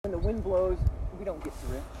wind blows, we don't get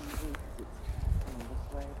drift usually because it's coming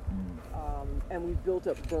this way. And we've built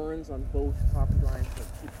up burns on both property lines that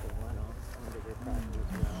keep the runoff onto their property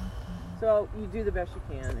as well. So you do the best you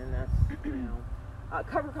can, and that's, you know.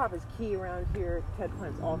 Cover crop is key around here. Ted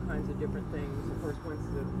plants all kinds of different things. Of course, once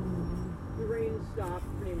the rain stops,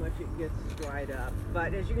 pretty much it gets dried up.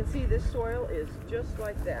 But as you can see, this soil is just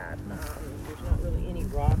like that. There's not really any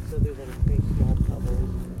rocks other than big small pebbles.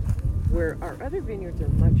 Where our other vineyards are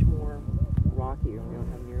much more rocky, and we don't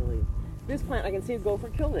have nearly. This plant, I can see a gopher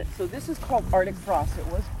killed it. So this is called Arctic Frost. It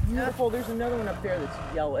was beautiful. There's another one up there that's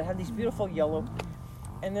yellow. It had these beautiful yellow.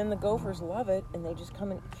 And then the gophers love it, and they just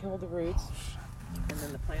come and kill the roots. And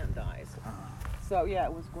then the plant dies. So yeah,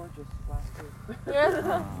 it was gorgeous last week.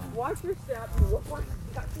 Watch your step. You watch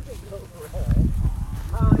the gopher hole.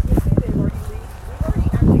 You see they've already leafed. We've already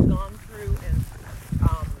actually gone through and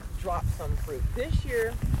dropped some fruit. This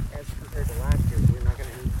year, as compared to last year, we're not going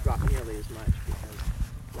to drop nearly as much because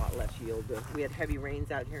a lot less yield. We had heavy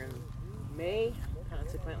rains out here in May.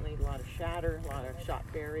 Consequently, a lot of shatter, a lot of shot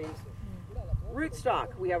berries.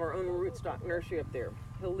 Rootstock. We have our own rootstock nursery up there.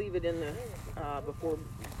 He'll leave it in the before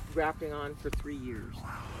grafting on for 3 years,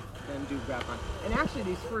 then do graft on. And actually,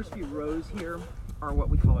 these first few rows here are what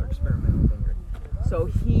we call our experimental vineyard. So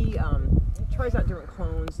he tries out different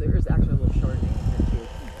clones. There is actually a little Chardonnay in here too.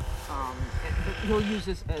 And he'll use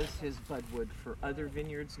this as his budwood for other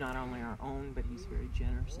vineyards, not only our own, but he's very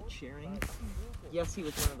generous at sharing. Yes, he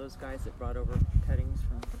was one of those guys that brought over cuttings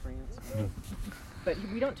from France. But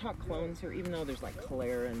we don't talk clones here, even though there's like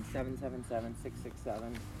Claire and 777,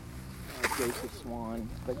 667, Joseph Swan.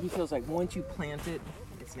 But he feels like once you plant it,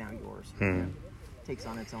 it's now yours. It takes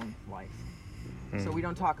on its own life. So we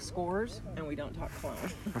don't talk scores and we don't talk clone,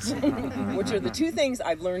 which are the two things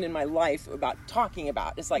I've learned in my life about talking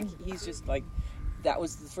about. It's like he's just like, that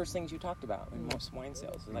was the first things you talked about in most wine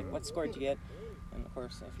sales. It's like, what score did you get? And of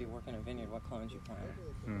course, if you work in a vineyard, what clones you plant?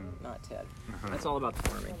 Not Ted. It's all about the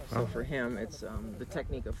farming. So for him, it's the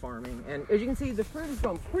technique of farming. And as you can see, the fruit is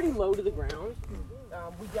going pretty low to the ground.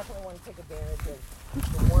 We definitely want to take advantage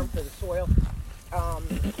of the warmth of the soil.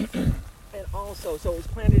 And also, so it was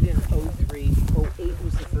planted in 03, 08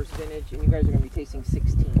 was the first vintage, and you guys are going to be tasting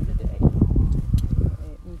 16 today.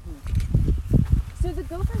 So the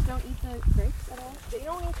gophers don't eat the grapes at all? They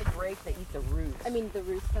don't eat the grape, they eat the roots. I mean the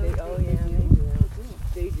roots though?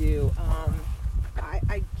 They do.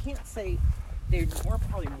 I can't say, they're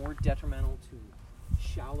probably more detrimental to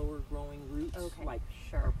shallower growing roots, like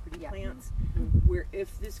our pretty plants, where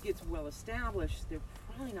if this gets well established, they're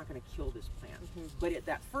probably not going to kill this plant. But at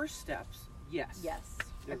that first steps, yes,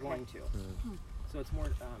 they're going to. So it's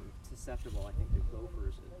more susceptible, I think, to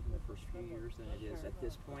gophers in the first few years than it is at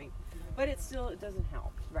this point. But it doesn't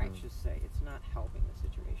help. Let's just say it's not helping the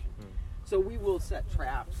situation. So we will set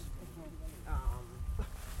traps.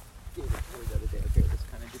 Gave it to her the other day. Okay, it was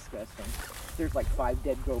kind of disgusting. There's like 5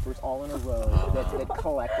 dead gophers all in a row that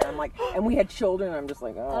collect. And I'm like, and we had children. I'm just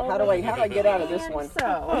like, oh, how do I get out of this one? It's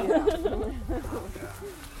always,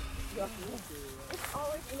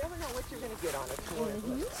 you never know what you're going to get on a tour.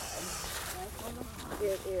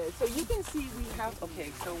 It is. So you can see we have,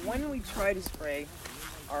 so when we try to spray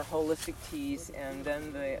our holistic teas and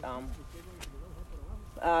then the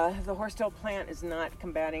horsetail plant is not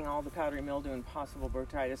combating all the powdery mildew and possible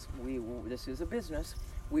botrytis, this is a business,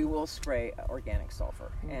 we will spray organic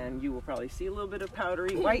sulfur. And you will probably see a little bit of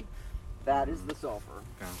powdery white. That is the sulfur.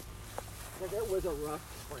 But it was a rough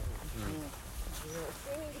spring. You know, it's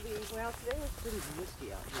seeming to be, well, today was pretty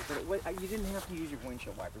misty out here, but you didn't have to use your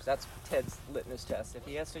windshield wipers. That's Ted's litmus test. If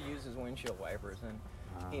he has to use his windshield wipers, then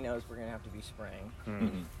he knows we're going to have to be spraying.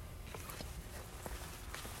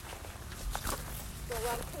 So a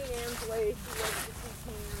lot of Queen Anne's lace. You like to see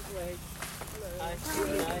Queen Anne's lace. Hi.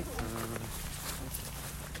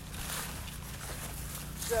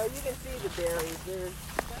 So you can see the berries. They're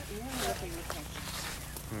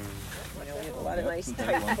we have a lot of nice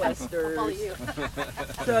tight clusters.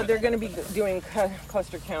 So they're going to be doing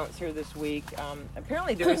cluster counts here this week.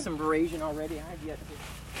 Apparently there is some veraison already. I have yet to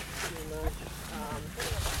see much.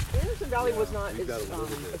 Anderson Valley was not as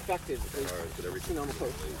affected as Sonoma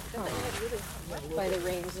Coast. By the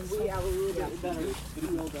rains and we have a little bit better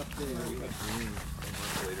yield up there.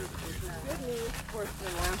 Good news, of course,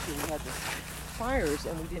 than last year we had the fires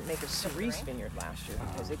and we didn't make a cerise vineyard last year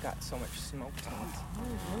because it got so much smoke taint.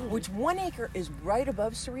 Which 1 acre is right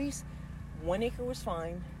above cerise. 1 acre was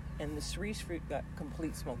fine and the cerise fruit got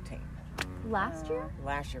complete smoke taint. Last year?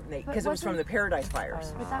 Last year, because it was from the Paradise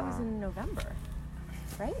fires. But that was in November,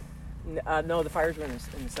 right? No, the fires were in the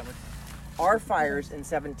summer. Our fires in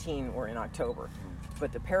 17 were in October.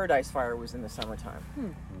 but the Paradise Fire was in the summertime.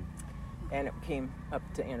 And it came up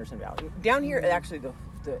to Anderson Valley. Down here, actually,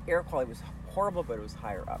 the air quality was horrible, but it was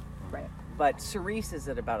higher up. Right. But Cerise is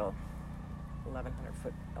at about a 1,100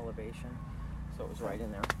 foot elevation, so it was right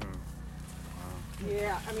in there.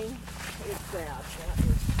 Yeah, I mean, it's sad. That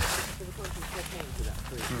is, for the person still paying for that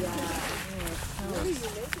food. Yeah. What do you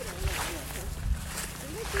make it on that? I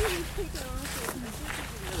might be able to take it off. I think this is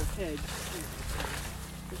another hedge.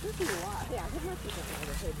 This is a lot. Yeah, there must be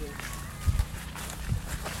another hedge here.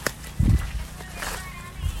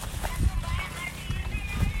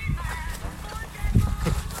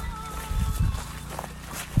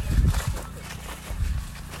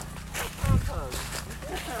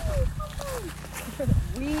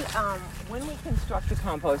 When we construct the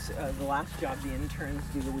compost, the last job the interns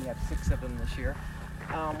do, we have 6 of them this year,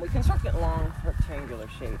 we construct it in long rectangular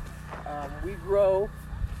shape. We grow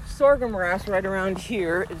sorghum grass. Right around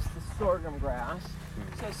here is the sorghum grass.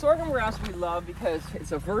 So sorghum grass we love because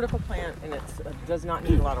it's a vertical plant and it does not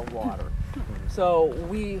need a lot of water. So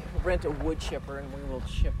we rent a wood chipper and we will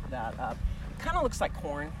chip that up. It kind of looks like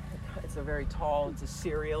corn. It's a very tall, it's a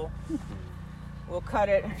cereal. We'll cut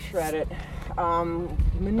it, shred it.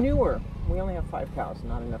 Manure. We only have 5 cows,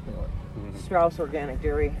 not enough manure. Strauss Organic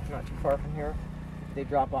Dairy, not too far from here. They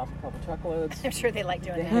drop off a couple truckloads. I'm sure they like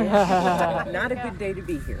doing that. Not a good day to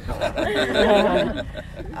be here.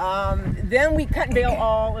 Then we cut and bale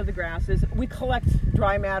all of the grasses. We collect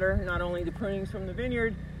dry matter, not only the prunings from the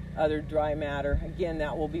vineyard, other dry matter. Again,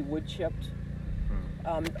 that will be wood chipped.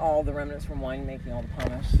 All the remnants from winemaking, all the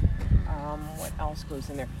pumice. What else goes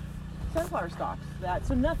in there? Sunflower stalks.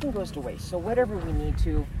 So nothing goes to waste. So whatever we need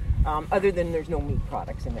to, other than there's no meat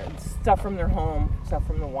products in there. It's stuff from their home, stuff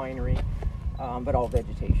from the winery, but all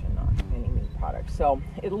vegetation, not any meat products. So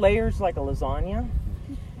it layers like a lasagna.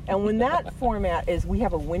 And when that format is, we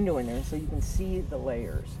have a window in there so you can see the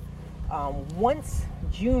layers. Once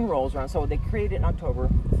June rolls around, so they create it in October,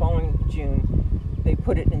 the following June, they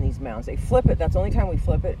put it in these mounds. They flip it, that's the only time we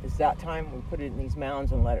flip it, is that time we put it in these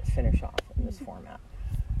mounds and let it finish off in this format.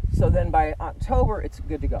 So then by October, it's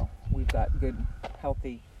good to go. We've got good,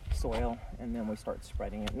 healthy soil, and then we start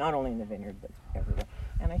spreading it, not only in the vineyard, but everywhere.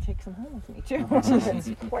 And I take some home with me too, which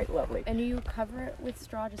is quite lovely. And you cover it with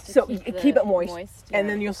straw just to so keep it moist, yeah. And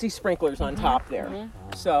then you'll see sprinklers on top there.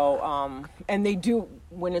 So, and they do,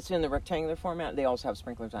 when it's in the rectangular format, they also have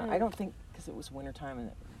sprinklers on. I don't think, because it was wintertime and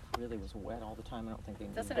it really was wet all the time, I don't think they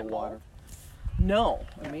needed the water. No,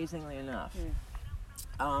 amazingly enough.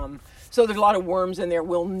 So there's a lot of worms in there.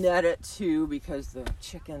 We'll net it too because the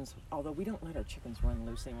chickens, although we don't let our chickens run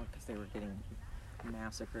loose anymore because they were getting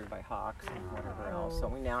massacred by hawks and whatever else. So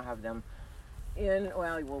we now have them in,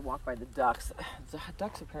 well, we'll walk by the ducks. The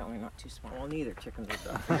ducks apparently not too small. Well, neither chickens or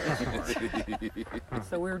ducks.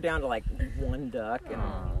 So we were down to like 1 duck and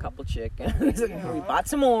a couple chickens. We bought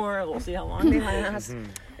some more. We'll see how long they last.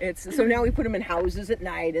 So now we put them in houses at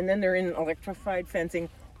night, and then they're in electrified fencing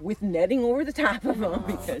with netting over the top of them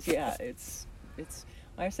because it's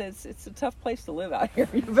like I said, it's a tough place to live out here.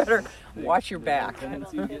 You better watch your back.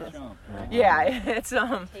 Yeah, it's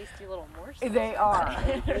tasty little morsels. They are.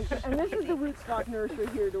 And this is the rootstock nursery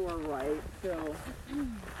here to our right.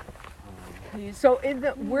 So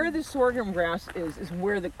where the sorghum grass is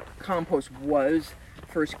where the compost was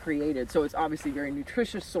first created. So it's obviously very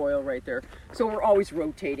nutritious soil right there. So we're always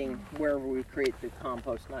rotating wherever we create the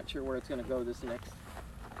compost. Not sure where it's going to go this next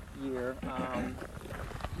year.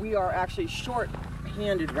 We are actually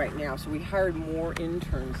short-handed right now, so we hired more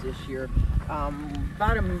interns this year.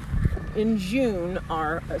 In June,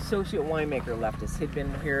 our associate winemaker left us. He'd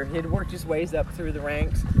been here, he'd worked his ways up through the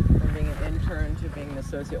ranks from being an intern to being an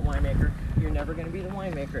associate winemaker. You're never going to be the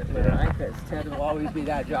winemaker at Lodi because Ted will always be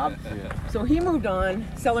that job. So he moved on.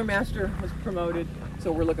 Cellar master was promoted,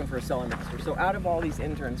 so we're looking for a cellar master. So out of all these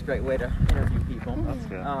interns, great way to interview people.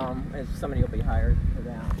 As somebody will be hired for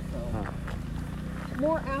that. So.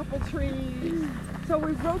 More apple trees. So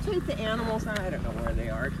we rotate the animals. I don't know where they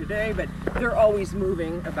are today, but they're always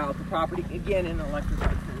moving about the property, again in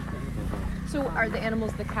electrified fencing. So are the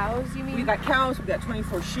animals the cows, you mean? We've got cows, we've got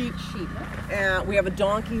 24 sheep. We have a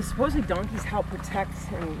donkey. Supposedly donkeys help protect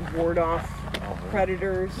and ward off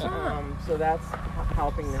predators. So that's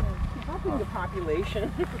helping the population.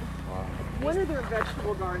 One of their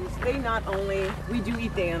vegetable gardens, they not only, we do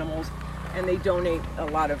eat the animals, and they donate a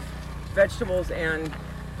lot of vegetables and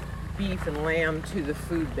beef and lamb to the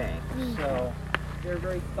food bank. So they're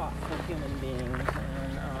very thoughtful human beings.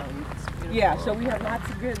 And so we have lots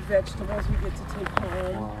of good vegetables we get to take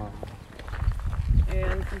home.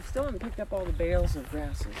 And we still haven't picked up all the bales of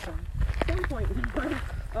grasses. So at some point we find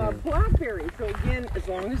blackberries. So again, as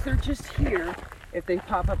long as they're just here, if they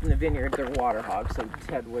pop up in the vineyard, they're water hogs, so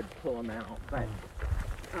Ted would pull them out. But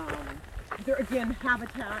they're, again,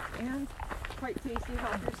 habitat and quite tasty.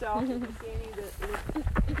 Help yourself. If you see any that I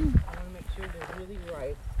want to make sure they're really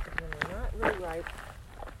ripe. When they're not really ripe,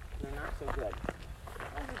 they're not so good.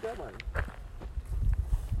 That's a good one.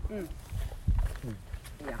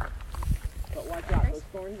 Yeah. But watch out, those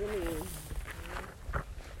thorns are mean.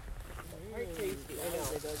 Quite tasty. I know.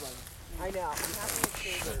 I know. You have to make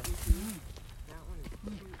sure that that one is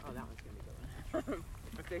too. Oh, that one's going to be good.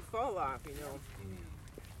 If they fall off, you know.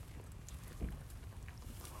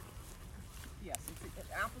 Yes,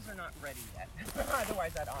 apples are not ready yet.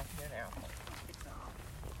 Otherwise, I'd offer you an apple.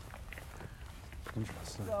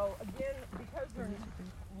 Interesting. So again, because they're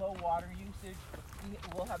low water usage,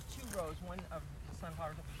 we'll have 2 rows. One of the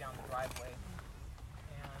sunflowers will be down the driveway,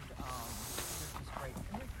 and they're just great.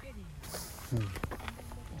 And they're pretty.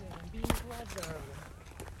 And bees love them.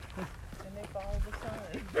 And they follow the sun.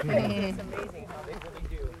 It's amazing how they really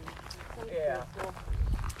do. Yeah.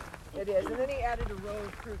 It is. And then he added a row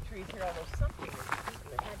of fruit trees here, although something is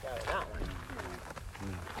keeping the heck out of that one.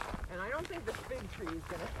 And I don't think the fig tree is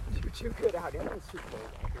going to do too good out here. It's too cold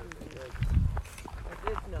out here.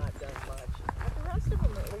 It's not done much. But the rest of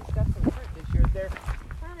them at least got some fruit this year. They're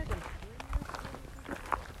planted in 3 years.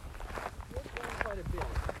 They've grown quite a bit.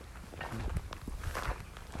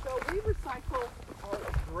 So we recycle all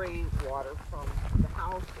the gray water from the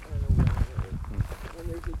house and the winery. And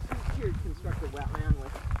there's a 2-tiered constructed wetland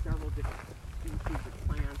with several different species of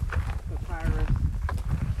plants: papyrus,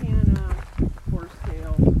 canna,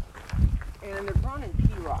 horsetail, and they're grown in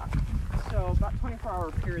pea rock. So about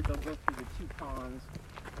 24-hour period they'll go through the 2 ponds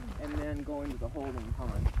and then go into the holding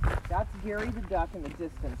pond. That's Gary the duck in the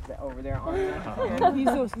distance over there on that. And he's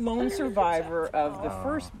a lone survivor of the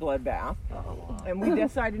first bloodbath. And we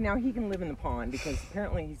decided now he can live in the pond because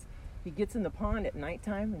apparently he gets in the pond at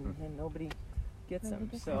nighttime and then nobody gets him.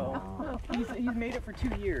 So he's made it for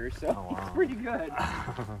 2 years, so he's pretty good.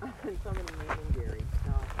 And somebody named Gary.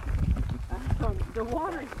 So, the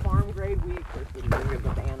water is farm grade. We, of course, we drink it,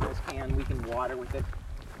 but the animals can. We can water with it.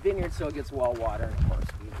 Vineyard still gets well water, and of course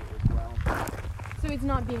we do as well. So it's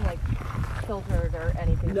not being like filtered or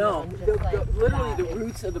anything. No, just literally the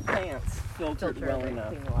roots of the plants filtered well enough.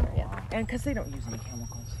 Clean the water, yeah. And because they don't use any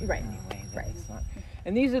chemicals, Right. Anyway, Right. It's not.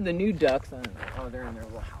 And these are the new ducks. They're in their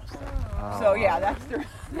little house there. So yeah, that's their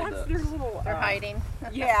little. They're hiding.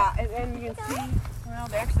 Yeah, and you can see. Well,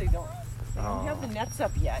 they actually don't. They don't have the nets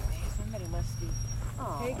up yet. Somebody must be.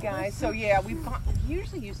 Hey guys, so yeah, we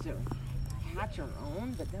usually used to hatch our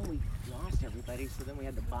own, but then we lost everybody, so then we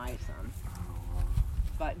had to buy some.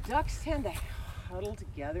 But ducks tend to huddle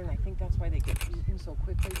together, and I think that's why they get eaten so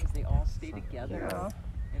quickly, because they all stay together. Yeah.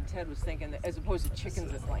 And Ted was thinking that, as opposed to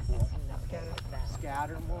chickens that like will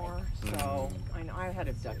scatter more. So I know I had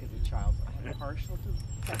a duck as a child, so I'm partial to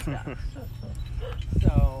pet ducks.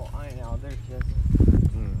 So I know they're just.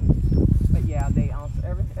 But yeah, they also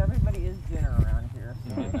everybody is dinner around here.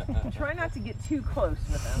 So try not to get too close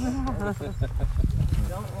with them.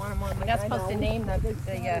 Don't want them on the. We're not supposed to name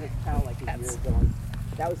the cow like a year ago.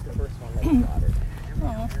 That was the first one that we slaughtered.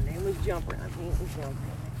 Her name was Jumper. I mean, it was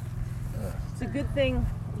Jumper. It's a good thing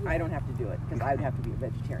I don't have to do it because I would have to be a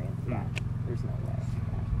vegetarian. Yeah, there's no way.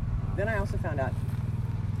 Then I also found out.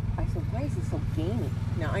 I said, why is it so gamey?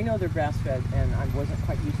 Now I know they're grass fed, and I wasn't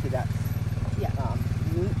quite used to that.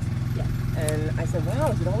 Meat. Yeah. And I said, wow,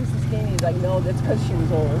 is it always this gamey? He's like, no, that's because she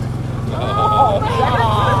was old. Oh,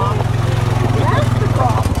 that's the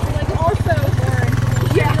problem. Like also,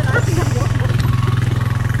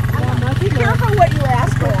 be careful what you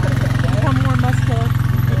ask for. Become more muscular.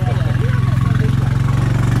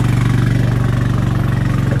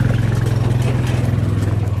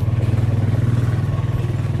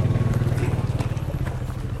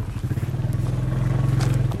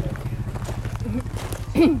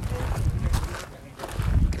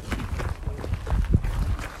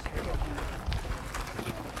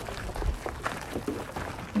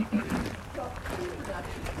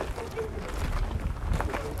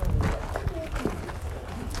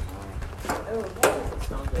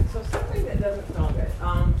 So something that doesn't smell good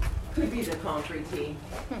could be the concrete tea.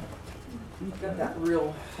 You've got that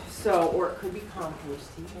real, or it could be compost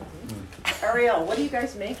tea. Ariel, what are you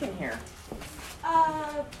guys making here?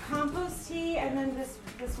 Compost tea, and then this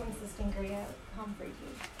one's the stingray comfrey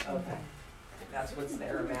tea. Okay. That's what's the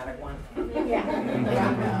aromatic one?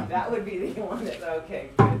 Yeah. That would be the one that's okay,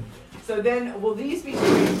 good. So then, will these be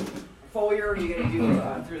foliar, or are you going to do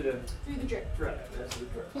through the drip? That's the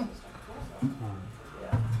drip system.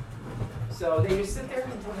 Yeah. So they just sit there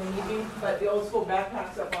until they need me, but the old school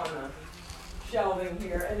backpack's up on the shelving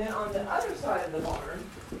here. And then on the other side of the barn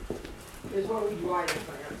is where we dry the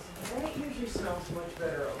plants. And it usually smells much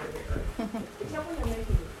better over here. Except when they're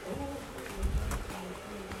making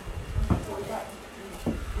so we got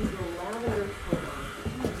these little lavender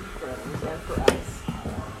friends and for us.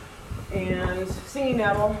 And singing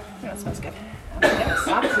nettle. That smells good.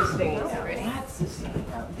 Lots of singing nettle. That's pretty. Lots of singing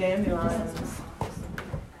nettle. Dandelions.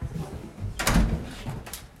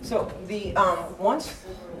 So the once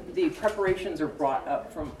the preparations are brought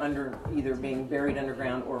up from under, either being buried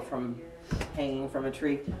underground or from hanging from a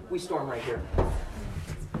tree, we store them right here.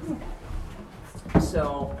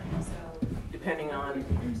 So depending on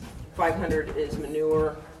 500 is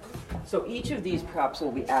manure. So each of these crops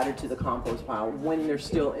will be added to the compost pile when they're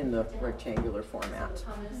still in the rectangular format.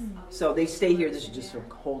 So they stay here. This is just a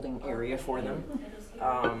holding area for them.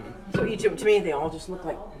 So each of them, to me, they all just look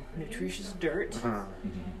like nutritious dirt.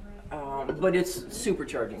 But it's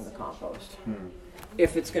supercharging the compost.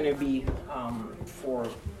 If it's going to be for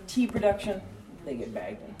tea production, they get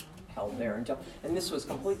bagged and held there until. And this was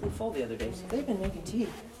completely full the other day, so they've been making tea.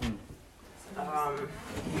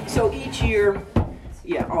 So each year,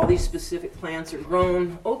 yeah, all these specific plants are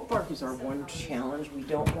grown. Oak bark is our one challenge. We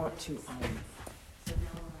don't want to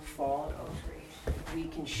fall oak. We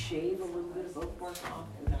can shave a little bit of oak bark off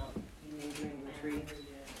without endangering the tree.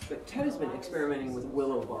 But Ted has been experimenting with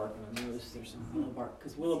willow bark, and I noticed there's some willow bark,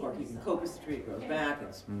 because willow bark, you can coppice the tree, it grows back,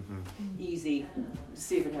 it's easy to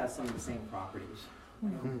see if it has some of the same properties. I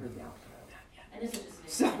don't know the outcome of that yet.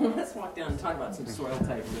 So let's walk down and talk about some soil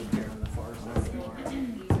types over here on the far side.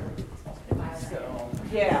 So,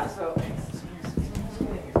 yeah, so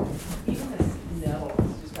even this nettle,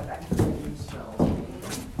 it's just got that green smell.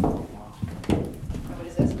 What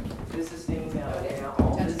is this? This is stinging nettle. Yeah,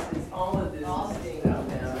 all of this is stinging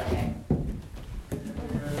nettle.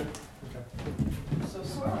 So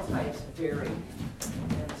soil types vary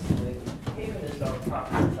immensely. Haven is our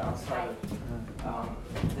property outside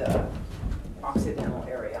the Occidental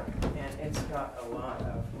area, and it's got a lot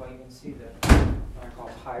of, well, you can see what I call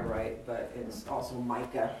pyrite, but it's also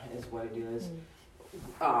mica is what it is.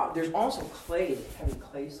 There's also clay, heavy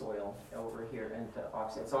clay soil over here in the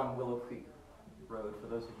Occidental. It's on Willow Creek Road, for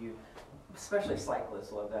those of you, especially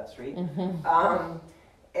cyclists, love that street.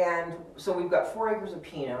 And so we've got 4 acres of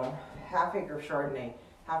Pinot, ½ acre of Chardonnay,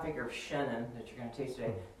 ½ acre of Chenin that you're going to taste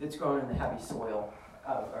today, that's grown in the heavy soil,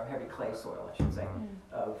 or heavy clay soil, I should say,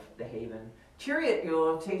 of the Haven. Tiriot,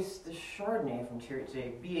 you'll taste the Chardonnay from Tiriot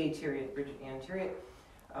today. B.A. Tiriot, Bridget Ann Tiriot,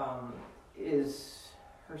 is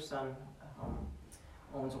her son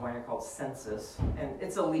owns a winery called Census, and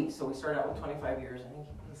it's a lease. So we started out with 25 years. I think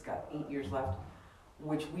he's got 8 years left,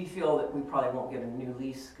 which we feel that we probably won't get a new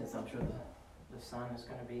lease because I'm sure the son is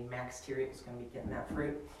going to be, Max Tiriot is going to be getting that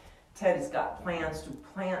fruit. Ted has got plans to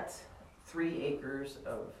plant 3 acres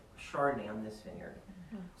of Chardonnay on this vineyard,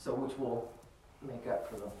 so which will make up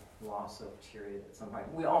for the loss of Tiriot at some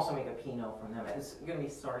point. We also make a Pinot from them. It's going to be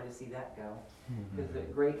sorry to see that go because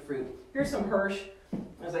it's great fruit. Here's some Hirsch.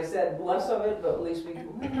 As I said, less of it, but at least we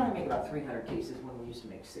probably make about 300 cases when we used to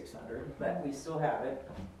make 600, but we still have it.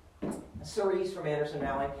 Cerise from Anderson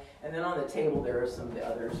Valley, and then on the table there are some of the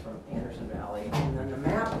others from Anderson Valley. And then the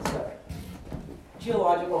map is a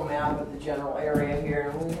geological map of the general area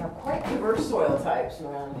here, and we have quite diverse soil types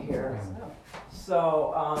around here.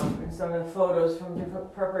 So, and some of the photos from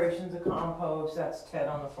different preparations of compost. That's Ted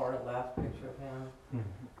on the far left, picture of him.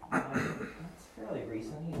 That's fairly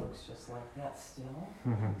recent. He looks just like that still.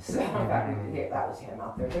 So that was him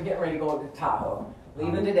out there. They're getting ready to go to Tahoe,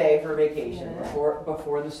 leaving today for vacation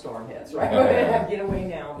before the storm hits. Right, get away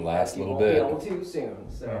now. Last little bit. bit. Won't be able too soon.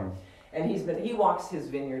 So, and he walks his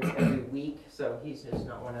vineyards every week. So he's just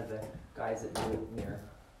not one of the guys that do it near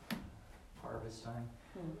harvest time.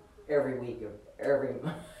 Every week of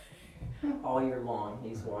all year long,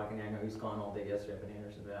 he's walking. I know he's gone all day yesterday up in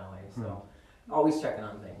Anderson Valley. So. Always checking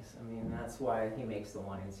on things. I mean, that's why he makes the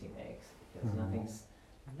wines he makes, because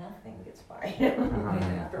nothing gets by him.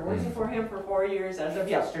 After working for him for 4 years, as of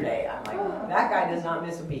yesterday, I'm like, that guy does not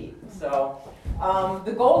miss a beat. So,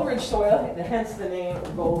 the Goldridge soil, hence the name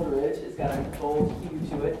Goldridge, has got a gold hue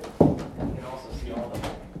to it. And you can also see all the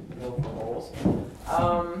gopher holes.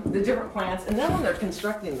 The different plants, and then when they're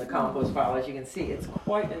constructing the compost pile, as you can see, it's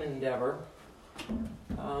quite an endeavor.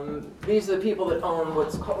 These are the people that own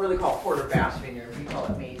what's really called Porter Bass Vineyard. We call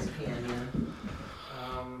it Mays Canyon.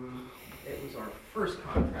 It was our first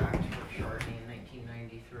contract for Chardonnay in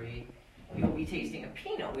 1993. You'll be tasting a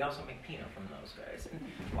Pinot. We also make Pinot from those guys. And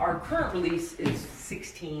our current release is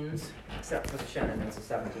 16s, except for the Chenin, it's a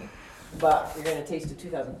 17. But you're going to taste a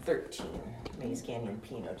 2013 Maze Canyon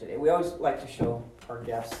Pinot today. We always like to show our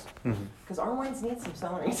guests, because our wines need some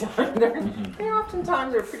selling time. They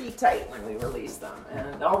oftentimes are pretty tight when we release them.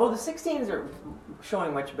 And although the 16s are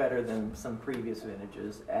showing much better than some previous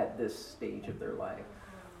vintages at this stage of their life.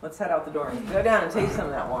 Let's head out the door and go down and taste some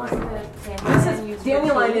of that wine.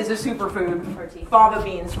 Dandelion is a superfood. Fava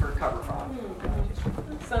beans for cover crop.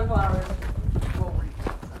 Sunflowers.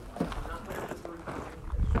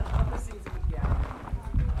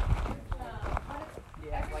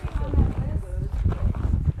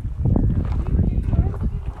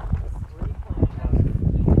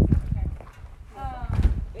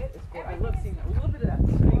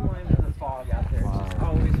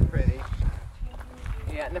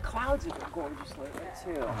 And the clouds are gorgeous lately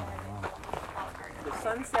too. The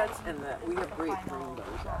sunsets and we have great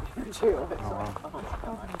rainbows out here too.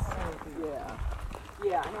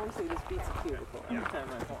 Yeah, I normally say this beats a cubicle every time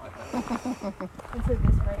I walk. And so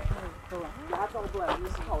this right here is black? That's all black.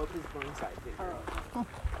 This is called his Burnside vineyard.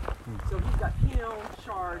 So he's got Pinot,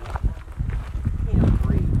 Chard, Pinot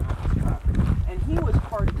Gris on his property. And he was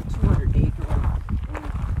part of the 200 acre when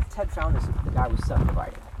Ted found this, the guy was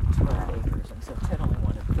subdividing 200 acres. And so Ted only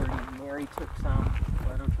wanted 30. Mary took some,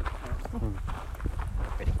 Leto took some.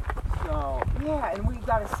 So, yeah, and we've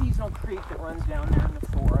got a seasonal creek that runs down there in the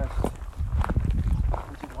forest,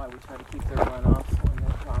 which is why we try to keep their runoffs on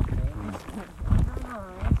their property.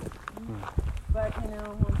 But, you know,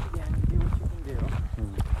 once again, you do what you can do.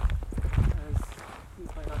 Because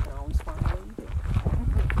people are not going to always find what you do.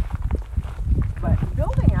 But the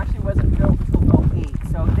building actually wasn't built until 08,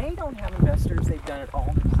 so they don't have investors. They've done it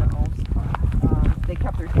all themselves. They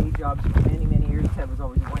kept their day jobs for many, many years. Ted was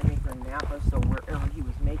always a winemaker in Napa, so wherever he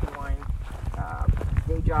was making wine,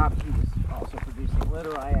 day job, he was also producing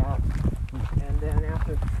Literai at. And then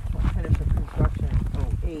after finished the construction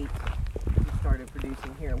in 08, we started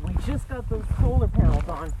producing here. We just got those solar panels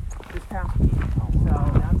on this past week,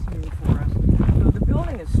 so that's new for us. So the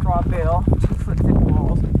building is straw bale, 2-foot thick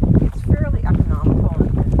walls. It's fairly economical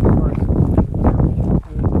and of course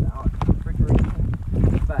without refrigeration,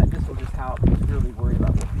 but this will just help. He's really worried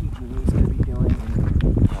about what PG&E is going to be doing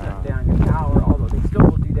and shut down your power, although they still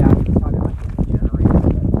will do that. He's talking about getting generators,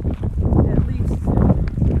 but at least,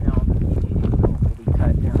 you know, the PG&E bill will be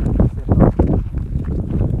cut down considerably.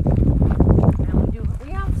 And we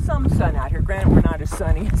have some sun out here. Granted, we're not as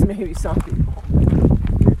sunny as maybe some people.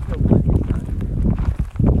 There's still plenty of sun.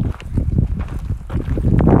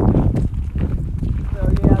 So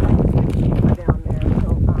yeah, that's the sheep are down there. So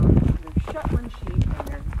there's Shetland sheep and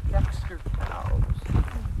there's Dexter cows.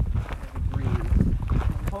 They're the breeds.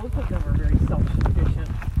 Both of them are very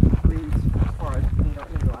self-sufficient breeds as far as they don't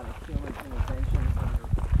need a lot of human intervention when they're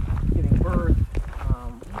giving birth.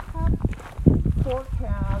 We have 4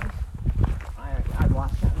 calves. I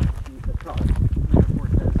lost that many sheep, but probably 3 or 4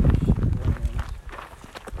 dozen sheep.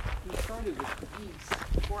 We started with the geese.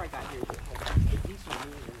 Before I got here, the geese were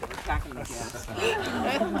mean and they were attacking the guests.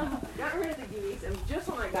 Got rid of the geese, and just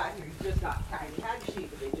when I got here, you just got cows. You had sheep,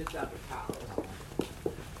 but they just got the cows.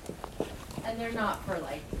 And they're not for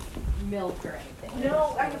like milk or anything.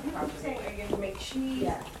 No, I know people saying again to make cheese.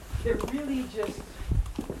 Yeah. They're really just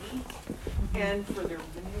meat and for their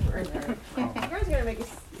manure. You guys are gonna make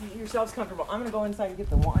yourselves comfortable. I'm gonna go inside and get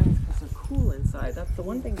the wines because they're cool inside. That's the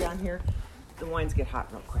one thing down here. The wines get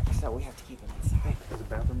hot real quick, so we have to keep them inside. There's a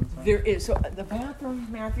bathroom inside? There is. So the bathroom,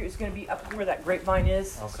 Matthew, is going to be up where that grapevine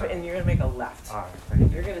is, Okay. and you're going to make a left. All right, thank you.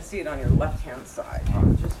 You're going to see it on your left-hand side. All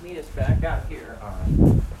right. Just meet us back out here. All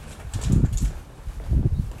right.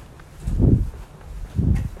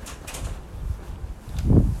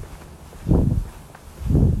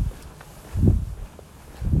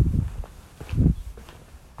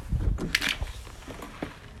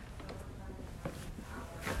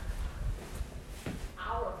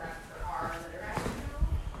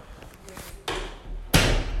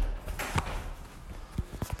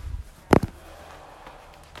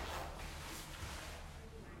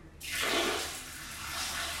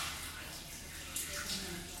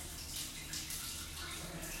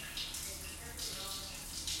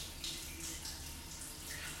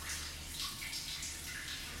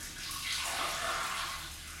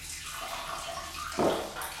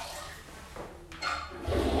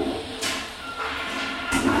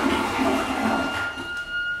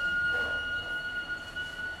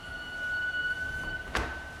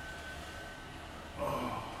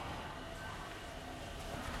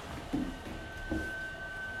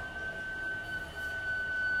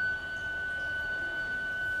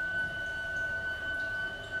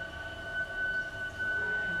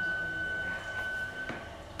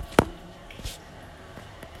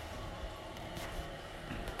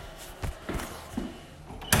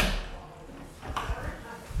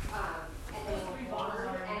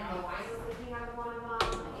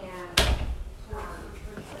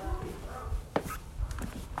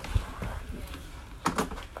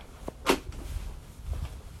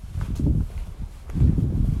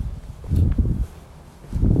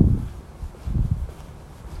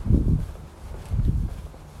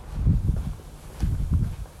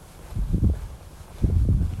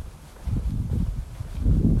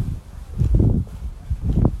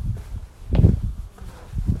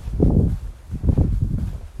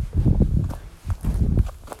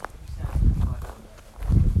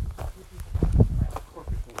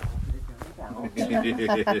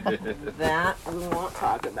 That we won't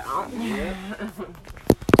talk about.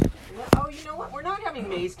 Oh, you know what? We're not having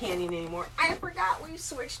Maze Canyon anymore. I forgot we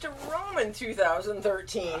switched to Rome in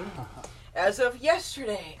 2013. As of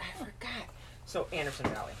yesterday, I forgot. So Anderson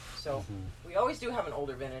Valley. So we always do have an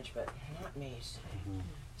older vintage, but not Maze.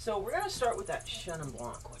 So we're going to start with that Chenin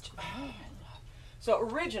Blanc, which I love. So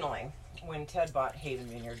originally, when Ted bought Haven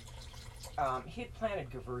Vineyard, he had planted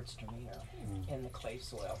Gewürztraminer in the clay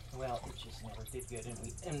soil. Well, it just never did good, and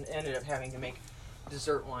we ended up having to make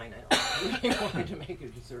dessert wine. I don't really wanted to make a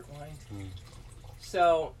dessert wine.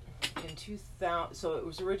 So in 2000, so it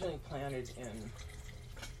was originally planted in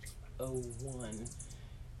 01.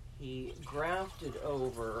 He grafted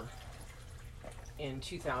over in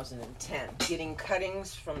 2010, getting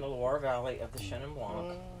cuttings from the Loire Valley of the Chenin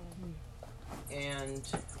Blanc. And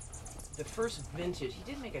the first vintage, he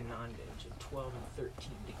did make a non-vintage of 12 and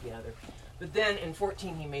 13 together. But then in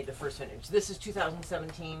 14, he made the first vintage. This is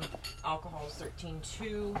 2017. Alcohol is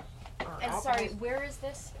 13.2. And sorry, where is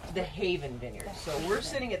this? The Haven Vineyard. So we're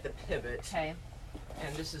sitting at the pivot. Okay.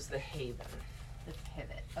 And this is the Haven. The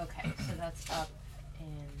pivot. Okay, so that's up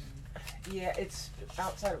in... Yeah, it's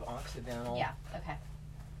outside of Occidental. Yeah, okay.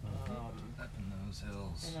 Up in those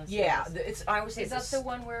hills. Yeah, it's. I would say is that the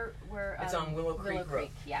one where it's on Willow Creek Road.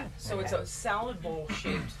 Yeah. So it's a salad bowl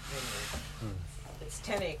shaped vineyard. It's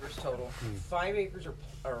 10 acres total. 5 acres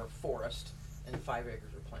are forest, and 5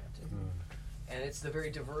 acres are planted. And it's the very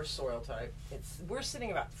diverse soil type. We're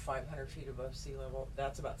sitting about 500 feet above sea level.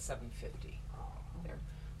 That's about 750 there.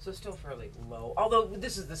 So still fairly low. Although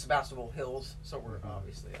this is the Sebastopol Hills, so we're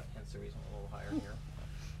obviously hence the reason we're a little higher here.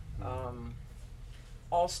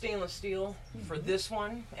 All stainless steel for this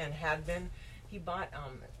one, and had been. He bought,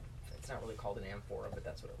 it's not really called an amphora, but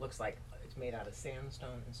that's what it looks like. It's made out of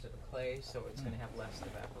sandstone instead of clay, so it's going to have less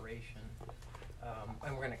evaporation.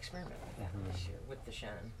 And we're going to experiment with that this year with the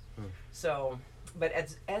Chenin. So, but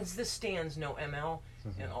as this stands, no ML,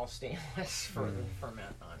 and all stainless for the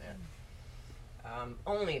ferment on it.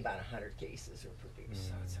 Only about 100 cases are produced,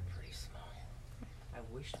 so it's a pretty small. I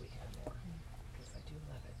wish we had more, because I do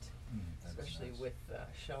love it. Especially nice. With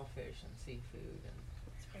shellfish and seafood and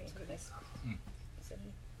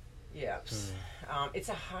yeah. It's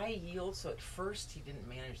a high yield, so at first he didn't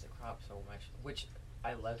manage the crop so much, which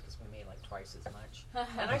I loved because we made like twice as much,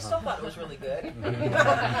 and I still thought it was really good.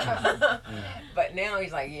 But now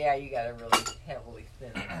he's like, yeah, you got to really heavily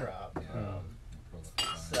thin the crop.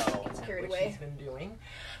 So which he's been doing.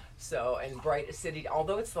 So, and Bright City,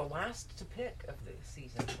 although it's the last to pick of the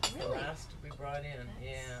season, the last to be brought in.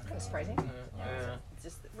 Yeah. Kind of surprising. Yeah. It's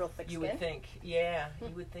just real thick skin. You would think,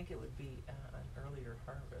 you would think it would be an earlier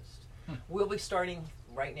harvest. We'll be starting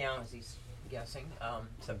right now, as he's guessing,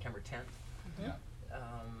 September 10th.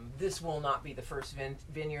 This will not be the first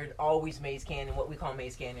vineyard. Always Maze Canyon, what we call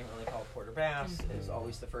Maze Canyon, really called Porter Bass, is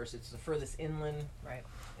always the first. It's the furthest inland. Right.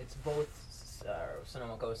 It's both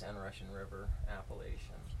Sonoma Coast and Russian River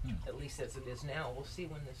appellation. At least as it is now. We'll see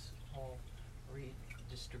when this whole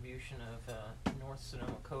redistribution of North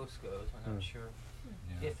Sonoma Coast goes. We're not sure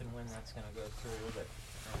if and when that's going to go through, but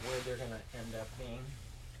where they're going to end up being.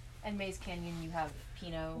 And Maze Canyon, you have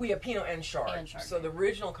Pinot? We have Pinot and Chard. So the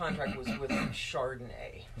original contract was with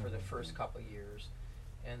Chardonnay for the first couple of years.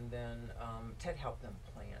 And then Ted helped them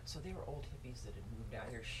plant. So they were old hippies that had moved out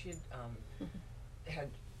here. She had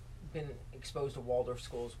been exposed to Waldorf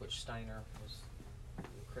schools, which Steiner was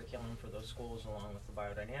the curriculum for those schools along with the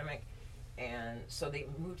biodynamic. And so they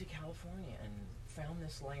moved to California and found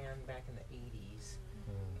this land back in the 80s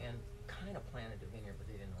and kind of planted a vineyard, but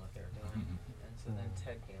they didn't know what they were doing. And so then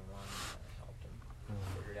Ted came along and helped them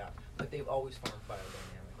figure it out. But they've always farmed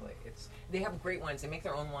biodynamically. They have great wines. They make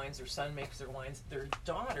their own wines. Their son makes their wines. Their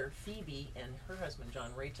daughter, Phoebe, and her husband,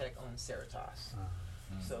 John Raytek, own Cerritos.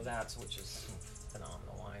 So which is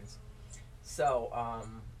phenomenal wines. So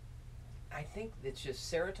I think it's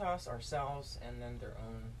just Cerritos, ourselves, and then their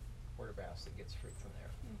own Porter Bass that gets fruit from there.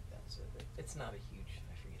 That's it. It's not a huge,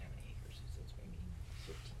 I forget how many acres it is. It's maybe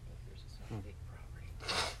 15 acres. It's not a big property.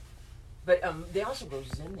 But they also grow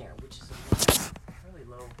Zin there, which is a really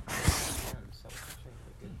low Zin, so it's actually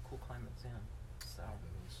really good, cool climate Zin. So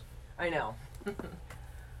I know.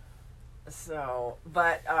 So,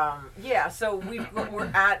 but so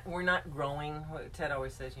we're not growing. Ted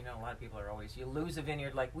always says, a lot of people are always, you lose a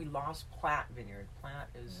vineyard, like we lost Platt Vineyard. Platt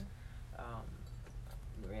is,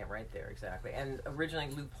 right there, exactly. And originally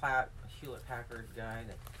Lou Platt, a Hewlett-Packard guy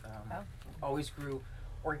that always grew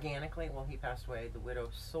organically. Well, he passed away. The widow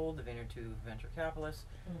sold the vineyard to venture capitalists.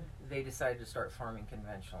 They decided to start farming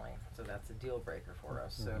conventionally. So that's a deal breaker for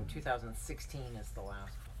us. So 2016 is the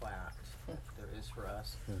last Platt there is for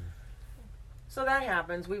us. So that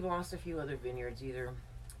happens. We've lost a few other vineyards. Either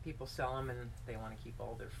people sell them and they want to keep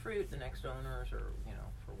all their fruit, the next owners, or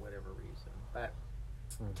for whatever reason. But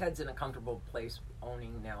Ted's in a comfortable place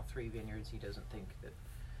owning now 3 vineyards. He doesn't think that.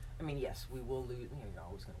 I mean, yes, we will lose. You're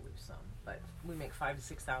always going to lose some, but we make 5,000 to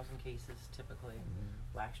 6,000 cases typically.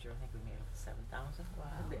 Last year, I think we made 7,000. Wow!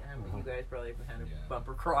 I mean, you guys probably had a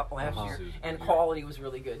bumper crop last year, and quality was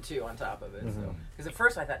really good too. On top of it, so because at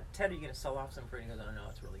first I thought, Ted, are you going to sell off some fruit? And he goes, oh no,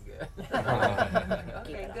 it's really good.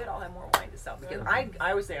 Okay, good. I'll have more wine to sell because I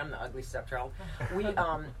always say I'm the ugly stepchild.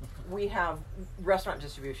 We have restaurant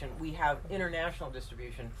distribution. We have international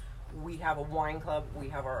distribution. We have a wine club. We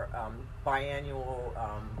have our biannual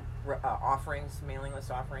offerings, mailing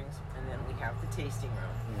list offerings, and then we have the tasting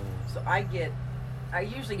room. So I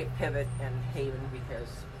usually get Pivot and Haven because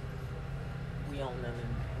we own them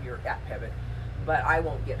and we're at Pivot. But I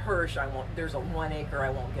won't get Hirsch. There's a 1 acre. I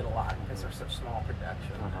won't get a lot because they're such small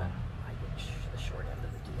production. I get the short end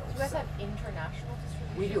of the deal. Do you guys have international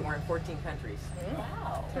distribution? We do. We're in 14 countries.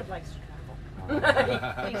 Wow. Ted likes to travel.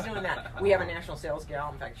 He's doing that. We have a national sales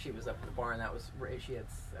gal. In fact, she was up at the bar, and I forget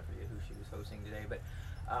who she was hosting today, but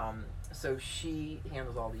so she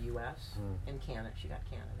handles all the U.S. and Canada. She got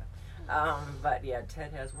Canada. But yeah,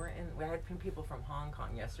 Ted has. We had people from Hong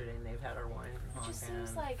Kong yesterday, and they've had our wine from Hong Kong. It just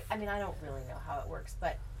seems like, I mean, I don't really know how it works,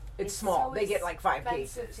 but it's small. So they get like 5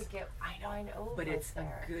 expensive cases. To get wine over but it's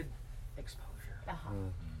there. a good exposure.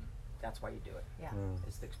 That's why you do it. Yeah.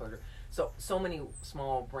 It's the exposure. So many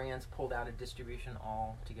small brands pulled out of distribution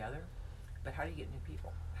all together. But how do you get new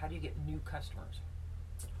people? How do you get new customers?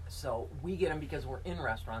 So we get them because we're in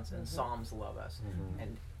restaurants and Psalms love us.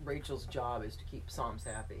 And Rachel's job is to keep Psalms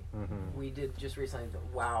happy. We did just recently the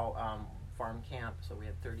WOW farm camp. So we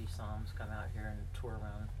had 30 Psalms come out here and tour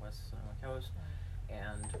around West Sonoma Coast.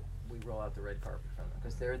 And we roll out the red carpet from them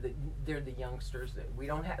because they're the youngsters that we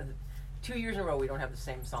don't have. 2 years in a row, we don't have the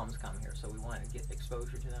same Psalms come here, so we want to get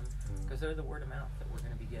exposure to them because they're the word of mouth that we're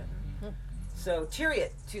going to be getting. So,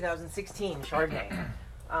 Tyriot 2016 Chardonnay.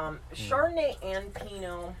 Chardonnay and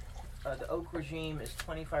Pinot, the oak regime is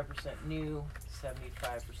 25% new,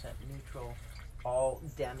 75% neutral, all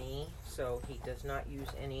demi, so he does not use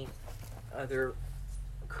any other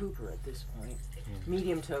Cooper at this point.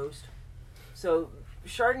 Medium toast. So,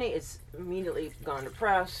 Chardonnay is immediately gone to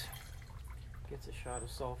press, gets a shot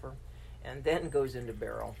of sulfur, and then goes into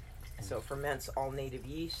barrel. So ferments all native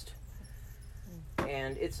yeast,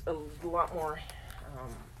 and it's a lot more,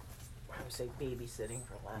 I would say babysitting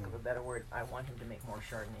for lack of a better word. I want him to make more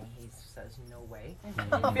Chardonnay. He says no way.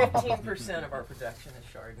 15% of our production is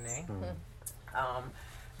Chardonnay.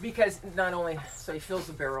 Because not only, so he fills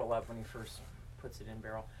the barrel up when he first puts it in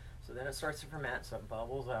barrel, so then it starts to ferment, so it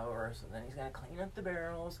bubbles over, so then he's got to clean up the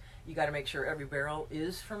barrels. You got to make sure every barrel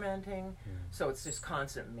is fermenting, so it's just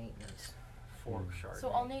constant maintenance for Chardonnay. So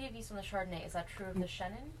all native yeast on the Chardonnay, is that true of the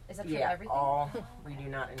Chenin? Is that true of everything? We do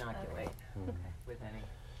not inoculate with any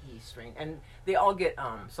yeast strain. And they all get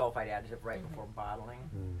sulfite additive right before bottling,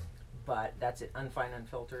 but that's it, unfined,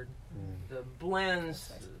 unfiltered. The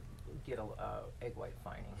blends get a egg white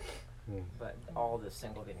fining, but all the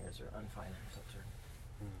single vineyards are unfined, unfiltered.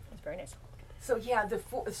 That's very nice. So yeah,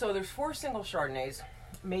 so there's 4 single Chardonnays.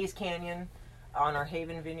 Maze Canyon, on our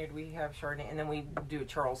Haven vineyard we have Chardonnay, and then we do a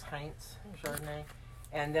Charles Heinz Chardonnay,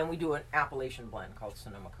 and then we do an Appalachian blend called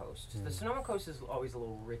Sonoma Coast. The Sonoma Coast is always a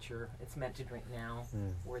little richer. It's meant to drink now,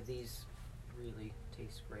 where these really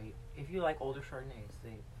taste great. If you like older Chardonnays,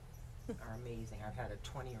 they are amazing. I've had a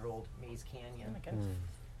 20-year-old Maze Canyon. Oh my goodness.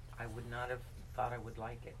 I would not have thought I would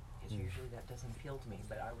like it, because usually that doesn't appeal to me,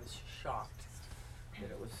 but I was shocked that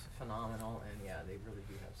it was phenomenal, and yeah, they really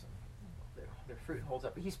do have some. Their fruit holds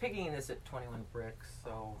up. He's picking this at 21 bricks,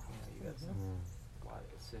 so you got a lot of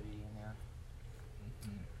acidity in there.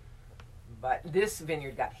 But this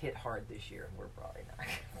vineyard got hit hard this year. We're probably not.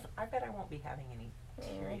 I bet I won't be having any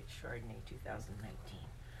Tyriot Chardonnay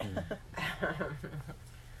 2019.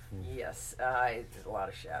 Yes, there's a lot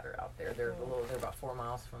of shatter out there. They're about 4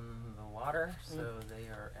 miles from the water, so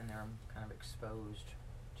they're kind of exposed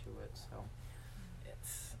to it. So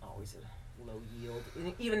it's always a low yield.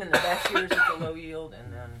 Even in the best years, it's a low yield,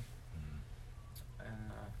 and then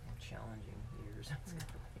challenging years.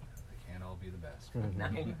 They can't all be the best.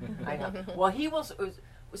 I know. Well, he will.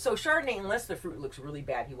 So Chardonnay, unless the fruit looks really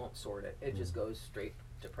bad, he won't sort it. It just goes straight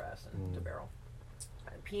to press and to barrel.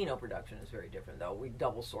 Pinot production is very different, though. We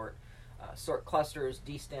double sort clusters,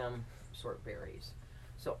 destem, sort berries.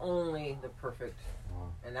 So only the perfect,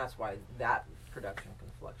 and that's why that production can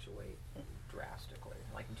fluctuate drastically.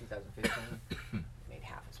 Like in 2015, made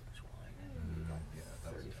half as much wine. Yeah,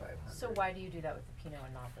 3,500. So why do you do that with the Pinot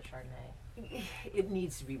and not the Chardonnay? It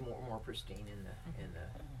needs to be more pristine in the.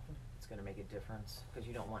 It's going to make a difference because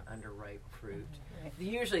you don't want underripe fruit.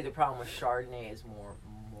 Usually the problem with Chardonnay is more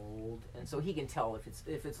mold, and so he can tell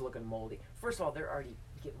if it's looking moldy. First of all, they're already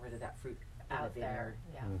getting rid of that fruit out the vineyard.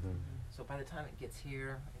 Yeah. So by the time it gets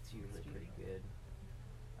here, it's usually pretty good.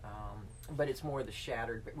 But it's more the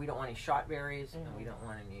shattered. We don't want any shot berries, and we don't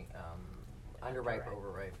want any underripe,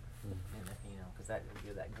 overripe in the Pinot because that will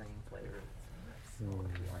give that green flavor. It's more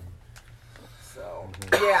appealing. So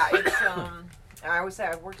yeah, it's. I always say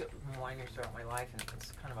I've worked at wineries throughout my life, and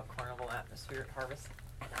it's kind of a carnival atmosphere at harvest.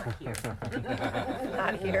 Not here.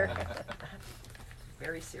 Not here.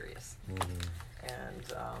 Very serious.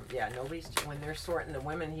 And yeah, when they're sorting, the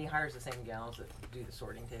women, he hires the same gals that do the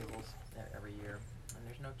sorting tables every year, and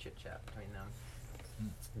there's no chit chat between them.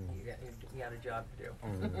 You got a job to do.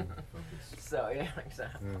 So yeah,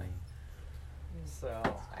 exactly. So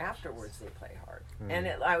afterwards they play hard, and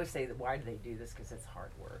I always say that why do they do this? Because it's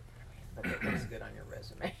hard work, but it looks good on your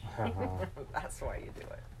resume. That's why you do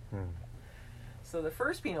it. So the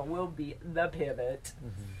first Pinot will be the Pivot.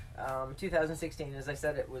 2016, as I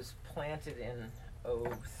said, it was planted in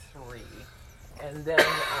 03, and then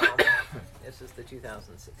this is the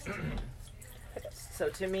 2016. So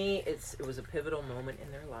to me, it was a pivotal moment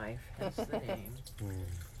in their life, hence the name.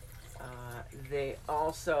 They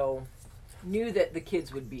also knew that the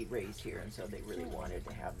kids would be raised here, and so they really wanted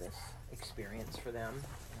to have this experience for them.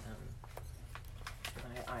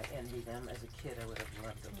 I envy them. As a kid, I would have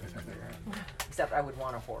loved to live here. Except I would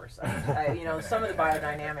want a horse. Some of the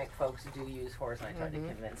biodynamic folks do use horse, and I tried to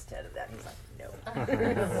convince Ted of that. He's like, no.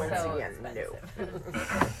 Once again, no.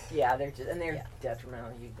 Yeah, they're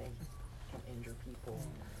detrimental. They can injure people.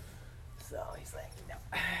 So he's like, no.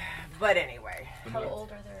 But anyway. How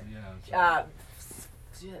old are they? Yeah.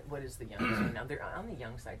 What is the youngest one now? They're on the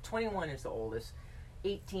young side. 21 is the oldest.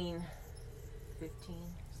 18, 15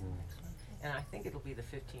 is the next one. And I think it'll be the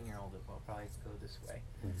 15-year-old that will probably go this way.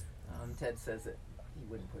 Ted says that he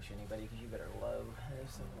wouldn't push anybody because you better love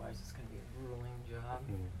this, otherwise it's going to be a grueling job.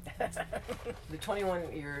 The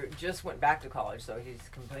 21-year just went back to college, so he's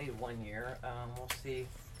completed 1 year. We'll see.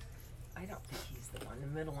 I don't think he's the one. The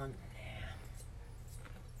middle one,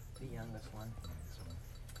 the youngest one.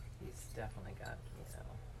 He's definitely got,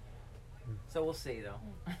 So we'll see, though.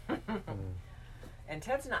 And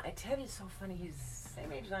Ted is so funny. He's the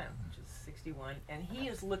same age as I am, which is 61, and he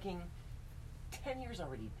is looking 10 years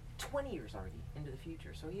already, 20 years already into the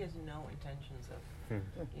future. So he has no intentions of,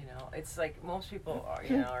 it's like most people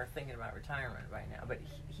are thinking about retirement right now, but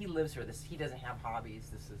he lives for this. He doesn't have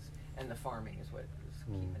hobbies. And the farming is what is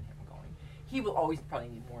keeping him going. He will always probably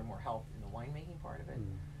need more and more help in the winemaking part of it,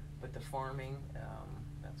 but the farming,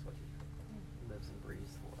 that's what he lives and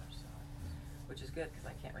breathes for. So, which is good because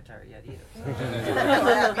I can't retire yet either. So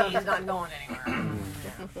that means he's not going anywhere.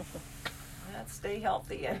 Let's stay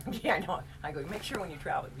healthy, and I go, make sure when you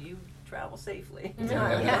travel safely.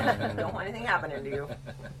 Don't want anything happening to you.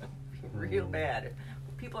 Real bad.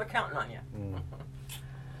 People are counting on you.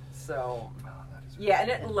 So, yeah,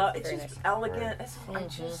 and it's just elegant.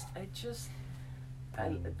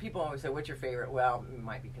 People always say, "What's your favorite?" Well, it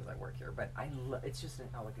might be because I work here, but it's just an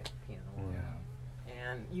elegant Pinot Noir.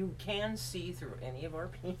 And you can see through any of our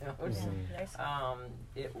Pinots.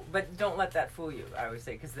 But don't let that fool you, I would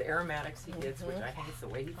say, because the aromatics he gets, which I think is the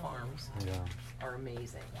way he farms, are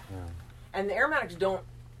amazing. And the aromatics don't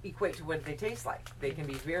equate to what they taste like. They can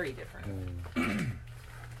be very different.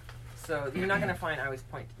 So you're not going to find, I always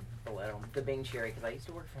point to the Bing Cherry, because I used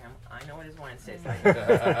to work for him. I know what his wine tastes like.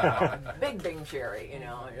 Big Bing Cherry,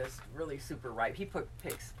 just really super ripe. He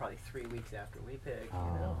picks probably 3 weeks after we pick,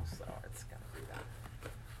 so it's going to do that.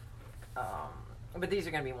 But these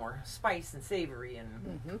are going to be more spice and savory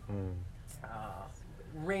and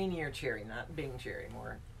rainier cherry, not Bing Cherry,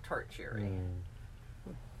 more tart cherry.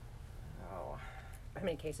 How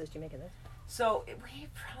many cases do you make of this? So we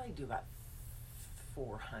probably do about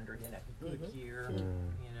 400 in a good year,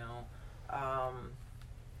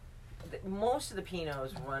 most of the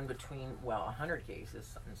Pinots run between, 100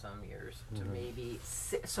 cases in some years to maybe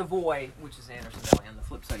Savoy, which is Anderson Valley. On the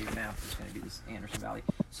flip side of your map is going to be this Anderson Valley.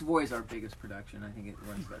 Savoy is our biggest production. I think it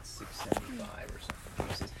runs about 675 or something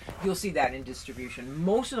cases. You'll see that in distribution.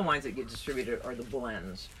 Most of the wines that get distributed are the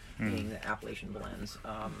blends, meaning the Appalachian blends.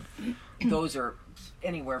 Those are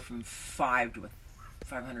anywhere from 500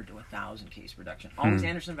 to 1,000 case production. Always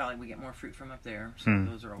Anderson Valley, we get more fruit from up there, so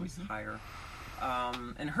those are always higher.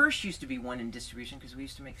 And Hirsch used to be one in distribution because we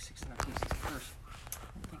used to make 600 cases of Hirsch.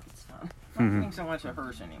 I think it's not. I don't think so much of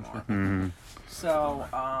Hirsch anymore. So,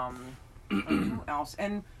 who else?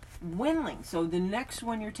 And Wendling. So the next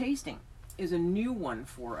one you're tasting is a new one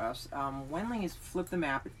for us. Wendling is Flip the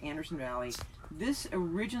Map at Anderson Valley. This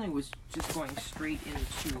originally was just going straight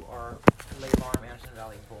into our Laylarm Anderson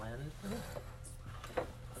Valley blend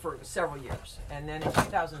for several years. And then in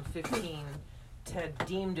 2015, Ted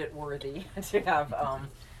deemed it worthy to have a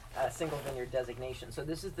single vineyard designation. So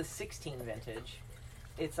this is the 16 vintage.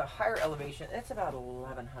 It's a higher elevation. It's about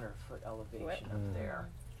 1,100 foot elevation up there.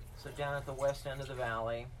 So down at the west end of the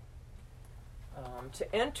valley.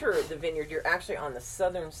 To enter the vineyard, you're actually on the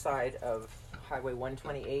southern side of Highway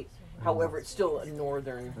 128. However, it's still a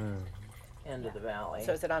northern end of the valley.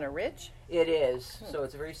 So is it on a ridge? It is. So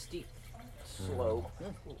it's a very steep slope,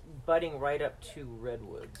 butting right up to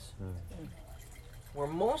redwoods. We're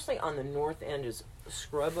mostly on the north end is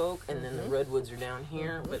scrub oak, and then the redwoods are down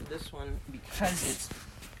here. But this one, because it's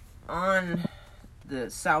on the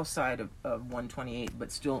south side of 128,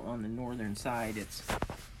 but still on the northern side, it's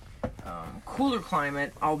cooler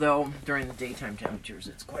climate, although during the daytime temperatures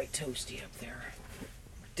it's quite toasty up there.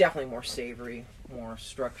 Definitely more savory, more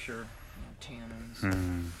structure, more tannins.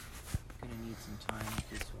 Gonna need some time with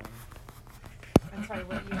this one. I'm sorry,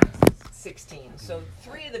 what year is this? 16. So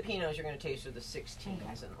 3 of the Pinots you're going to taste are the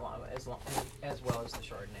 16s, as well as the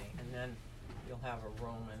Chardonnay, and then you'll have a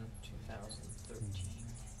Roman 2013.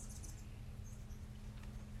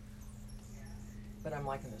 But I'm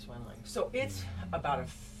liking this Wendling. So it's about a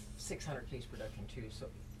 600 case production too. So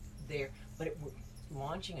we're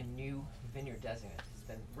launching a new vineyard designate.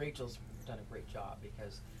 Rachel's done a great job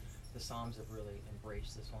because the Psalms have really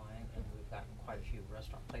embraced this line, and we've gotten quite a few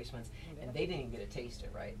restaurant placements, and they didn't even get to taste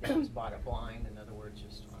it, right? They just bought it blind, in other words,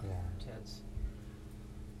 just on Ted's.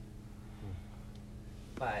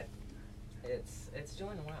 But it's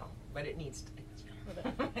doing well, but it needs it's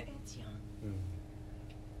young. It's young.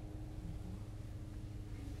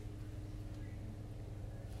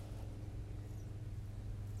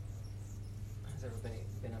 Has everybody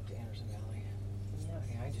been up to Anderson Valley?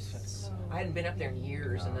 I hadn't been up there in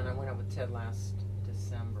years, and then I went up with Ted last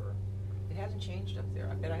December. It hasn't changed up there.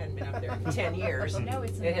 I bet I hadn't been up there in 10 years. No,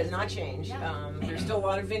 it's It has not changed. There's still a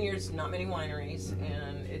lot of vineyards, not many wineries,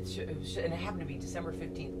 and it happened to be December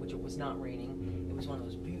 15th, which it was not raining. It was one of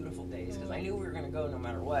those beautiful days, because I knew we were going to go no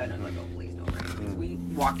matter what. And I'm like, oh, please don't rain. Because we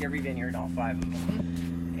walked every vineyard, all 5 of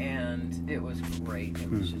them, and it was great. It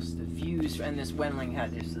was just the views, and this Wendling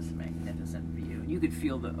had just this magnificent view. You could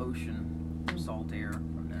feel the ocean salt air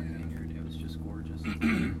from that vineyard. It was just gorgeous.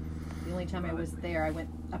 The only time I was there, I went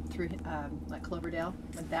up through like Cloverdale,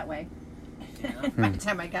 went that way. Yeah. By the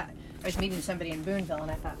time I was meeting somebody in Boonville,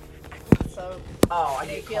 and I thought, so I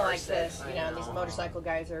they get feel car like sick. this, you know, these motorcycle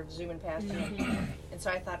guys are zooming past you. And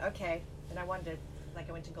so I thought, okay, and I wanted to, like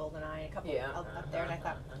I went to Golden Eye, a couple up there, and I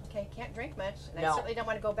thought, okay, can't drink much, and I certainly don't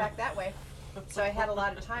want to go back that way. So I had a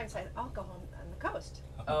lot of time, so I said, I'll go home on the coast.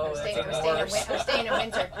 Oh, I'm staying in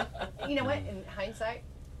winter. You know what? In hindsight,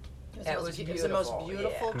 it was the most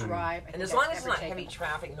beautiful drive. And as long as it's not heavy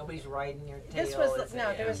traffic, nobody's riding your tail. This was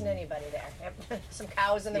there wasn't anybody there. Some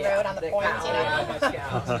cows in the road on the point. Cows, you know.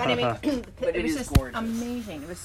 cows. But I mean, But it was is just gorgeous. amazing. It was